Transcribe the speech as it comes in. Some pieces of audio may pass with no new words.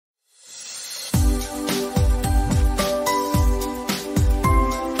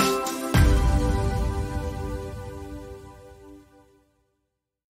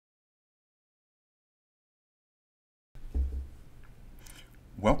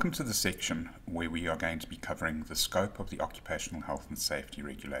Welcome to the section where we are going to be covering the scope of the occupational health and safety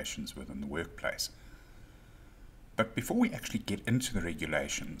regulations within the workplace. But before we actually get into the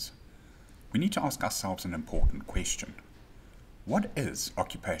regulations, we need to ask ourselves an important question. What is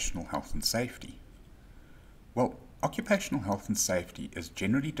occupational health and safety? Well, occupational health and safety is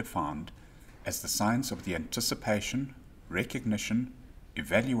generally defined as the science of the anticipation, recognition,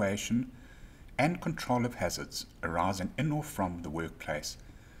 evaluation, and control of hazards arising in or from the workplace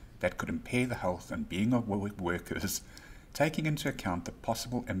that could impair the health and being of workers, taking into account the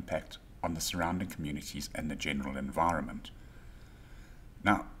possible impact on the surrounding communities and the general environment.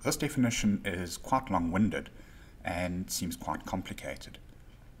 Now, this definition is quite long-winded and seems quite complicated,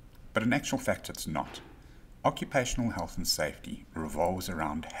 but in actual fact it's not. Occupational health and safety revolves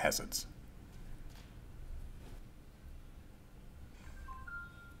around hazards.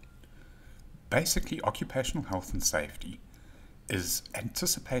 Basically, occupational health and safety is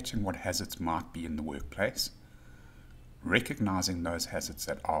anticipating what hazards might be in the workplace, recognizing those hazards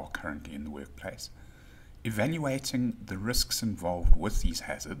that are currently in the workplace, evaluating the risks involved with these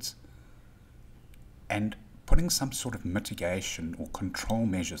hazards, and putting some sort of mitigation or control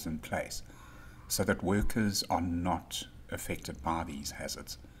measures in place so that workers are not affected by these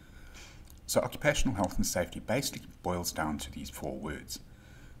hazards. So occupational health and safety basically boils down to these four words: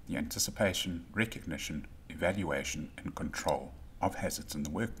 the anticipation, recognition, evaluation, and control of hazards in the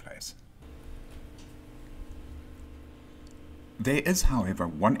workplace. There is, however,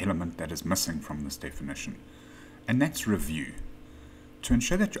 one element that is missing from this definition, and that's review. To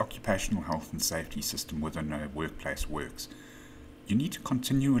ensure that your occupational health and safety system within a workplace works, you need to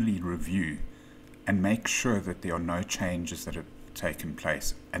continually review and make sure that there are no changes that have taken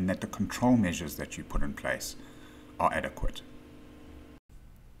place and that the control measures that you put in place are adequate.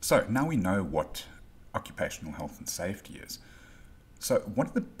 So now we know what occupational health and safety is. So what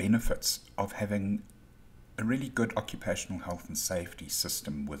are the benefits of having a really good occupational health and safety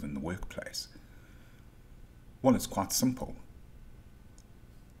system within the workplace? Well, it's quite simple.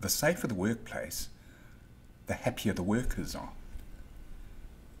 The safer the workplace, the happier the workers are.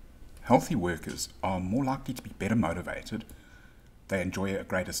 Healthy workers are more likely to be better motivated, they enjoy a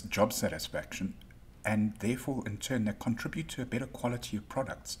greater job satisfaction, and therefore in turn they contribute to a better quality of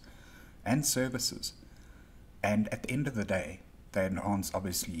products and services. And at the end of the day, they enhance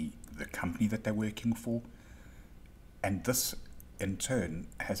obviously the company that they're working for, and this in turn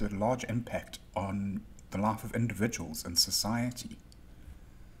has a large impact on the life of individuals in society.